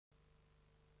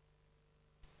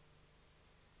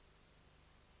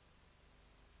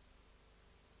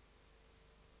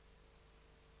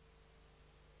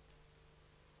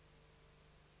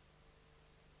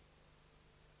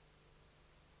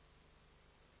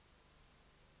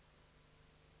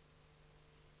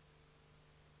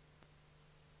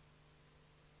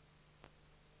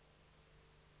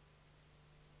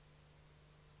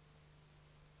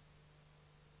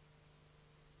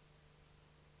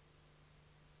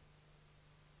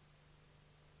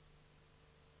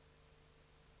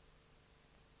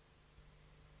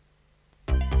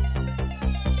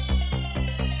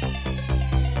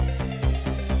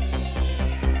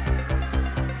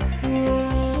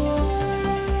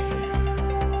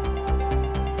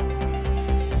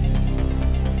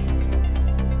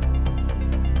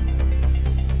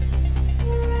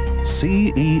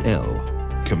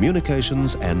CEL,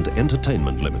 Communications and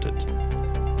Entertainment Limited.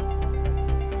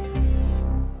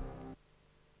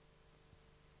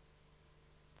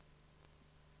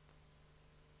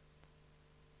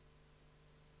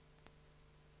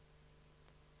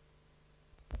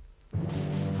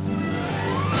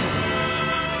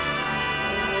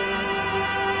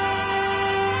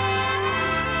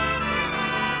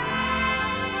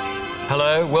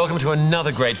 Hello, welcome to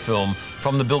another great film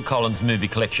from the Bill Collins Movie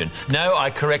Collection. No, I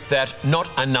correct that,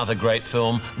 not another great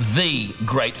film, the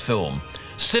great film.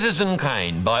 Citizen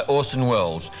Kane by Orson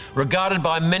Welles, regarded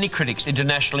by many critics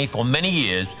internationally for many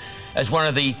years as one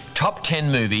of the top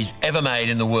 10 movies ever made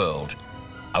in the world.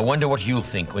 I wonder what you'll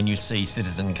think when you see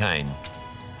Citizen Kane.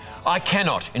 I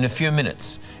cannot, in a few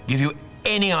minutes, give you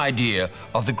any idea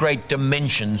of the great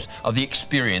dimensions of the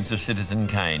experience of Citizen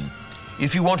Kane.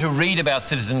 If you want to read about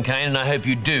Citizen Kane, and I hope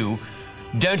you do,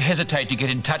 don't hesitate to get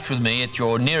in touch with me at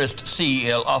your nearest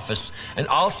CEL office, and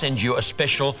I'll send you a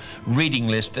special reading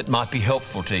list that might be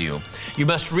helpful to you. You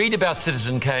must read about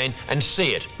Citizen Kane and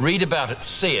see it. Read about it,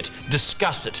 see it,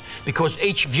 discuss it, because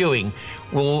each viewing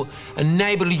will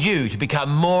enable you to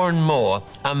become more and more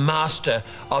a master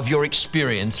of your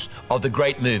experience of the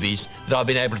great movies that I've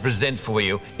been able to present for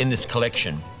you in this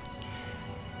collection.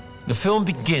 The film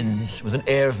begins with an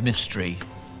air of mystery.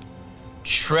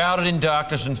 Shrouded in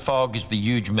darkness and fog is the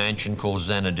huge mansion called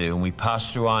Xanadu, and we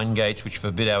pass through iron gates which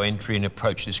forbid our entry and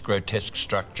approach this grotesque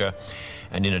structure.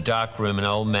 And in a dark room, an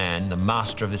old man, the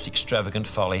master of this extravagant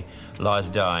folly, lies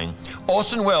dying.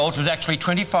 Orson Welles was actually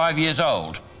 25 years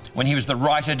old when he was the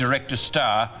writer, director,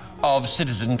 star of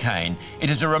Citizen Kane.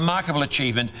 It is a remarkable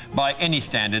achievement by any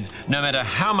standards, no matter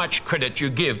how much credit you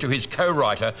give to his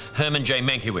co-writer, Herman J.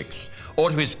 Mankiewicz, or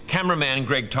to his cameraman,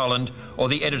 Greg Toland, or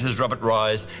the editors, Robert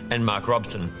Rise and Mark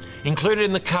Robson. Included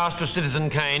in the cast of Citizen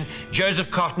Kane,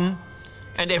 Joseph Cotton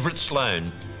and Everett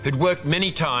Sloane, who'd worked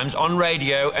many times on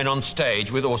radio and on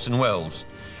stage with Orson Welles,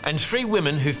 and three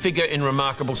women who figure in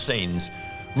remarkable scenes.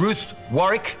 Ruth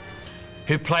Warwick,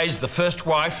 who plays the first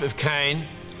wife of Kane,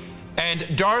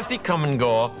 and Dorothy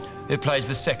Comingore, who plays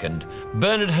the second.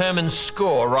 Bernard Herrmann's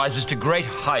score rises to great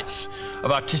heights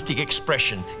of artistic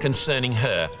expression concerning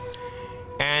her.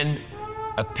 And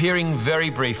appearing very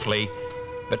briefly,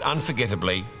 but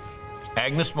unforgettably,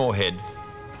 Agnes Moorehead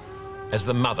as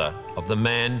the mother of the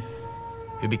man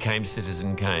who became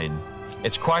Citizen Kane.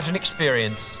 It's quite an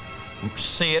experience.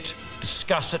 See it,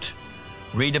 discuss it,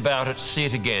 read about it, see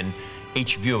it again.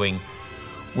 Each viewing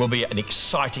will be an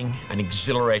exciting and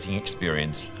exhilarating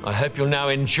experience. I hope you'll now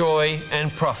enjoy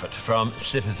and profit from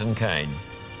Citizen Kane.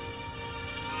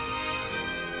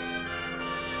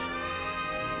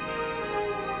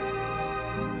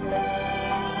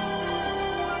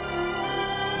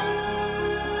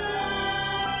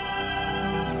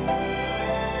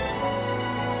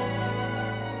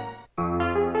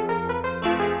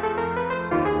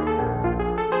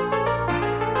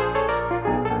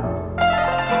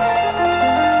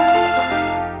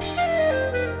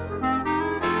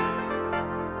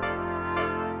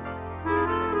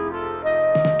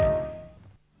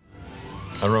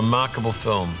 A remarkable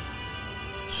film.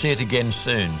 See it again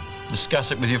soon.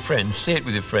 Discuss it with your friends. See it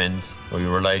with your friends or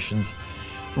your relations.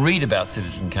 Read about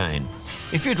Citizen Kane.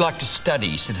 If you'd like to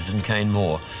study Citizen Kane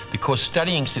more, because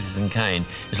studying Citizen Kane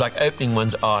is like opening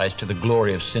one's eyes to the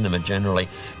glory of cinema generally,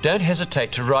 don't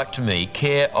hesitate to write to me,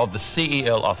 care of the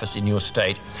CEL office in your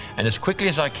state, and as quickly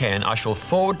as I can, I shall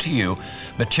forward to you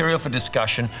material for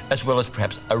discussion as well as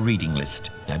perhaps a reading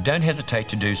list. Now, don't hesitate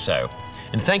to do so.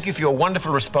 And thank you for your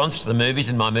wonderful response to the movies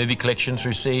in my movie collection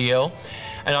through CEL.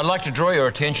 And I'd like to draw your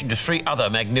attention to three other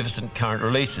magnificent current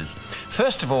releases.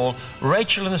 First of all,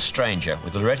 Rachel and the Stranger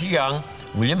with Loretta Young,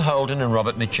 William Holden and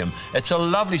Robert Mitchum. It's a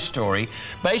lovely story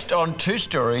based on two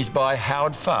stories by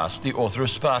Howard Fast, the author of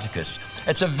Spartacus.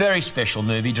 It's a very special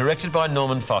movie directed by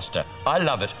Norman Foster. I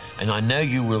love it, and I know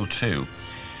you will too.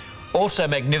 Also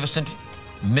magnificent,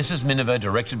 Mrs. Miniver,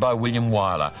 directed by William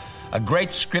Wyler. A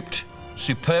great script,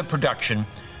 superb production,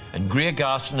 and Greer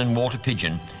Garson and Walter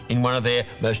Pidgeon in one of their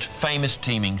most famous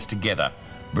teamings together.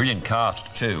 Brilliant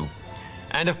cast too.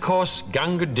 And of course,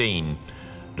 Gunga Din,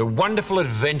 the wonderful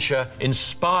adventure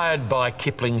inspired by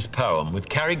Kipling's poem, with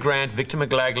Cary Grant, Victor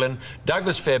McLaglen,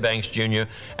 Douglas Fairbanks Jr.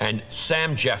 and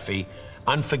Sam Jaffe,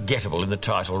 unforgettable in the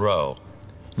title role.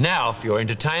 Now, for your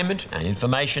entertainment and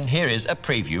information, here is a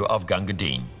preview of Gunga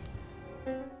Din.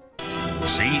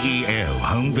 CEL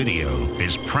Home Video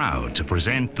is proud to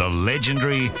present the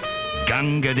legendary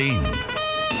Gunga Din.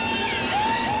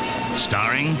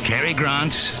 Starring Cary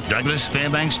Grant, Douglas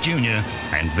Fairbanks Jr.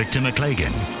 and Victor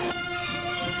McLaglen.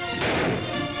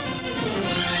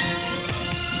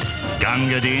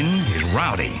 Gunga Din is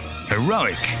rowdy,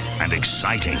 heroic, and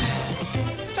exciting.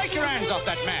 Take your hands off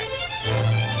that man.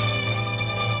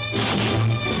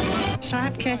 Sir,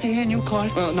 I'd care to hear a new call.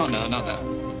 Well, no, not now.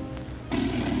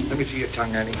 Let me see your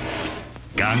tongue, Annie.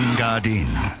 Gunga Din.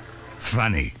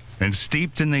 Funny and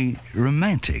steeped in the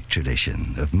romantic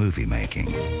tradition of movie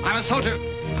making. I'm a soldier.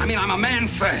 I'm a man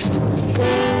first.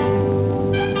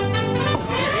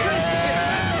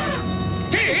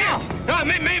 Here!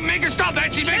 Make her stop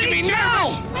that. She's making me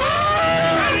nervous.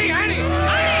 Annie!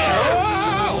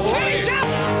 Oh,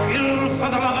 kill for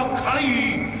the love of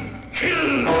Kali!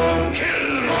 Kill!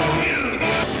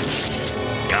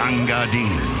 Gunga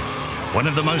Din. One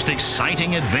of the most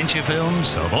exciting adventure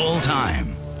films of all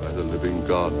time. By the living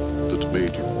God that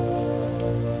made you.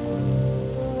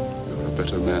 You're a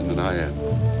better man than I am.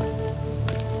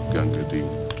 Gunga Din.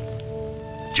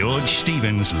 George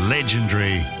Stevens'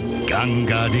 legendary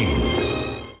Gunga Din.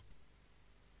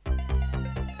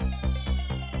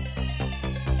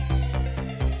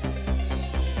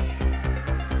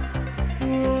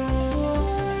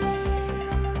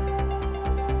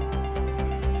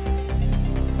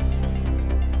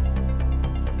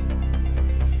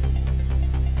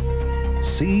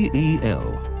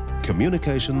 CEL,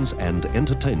 Communications and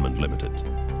Entertainment Limited.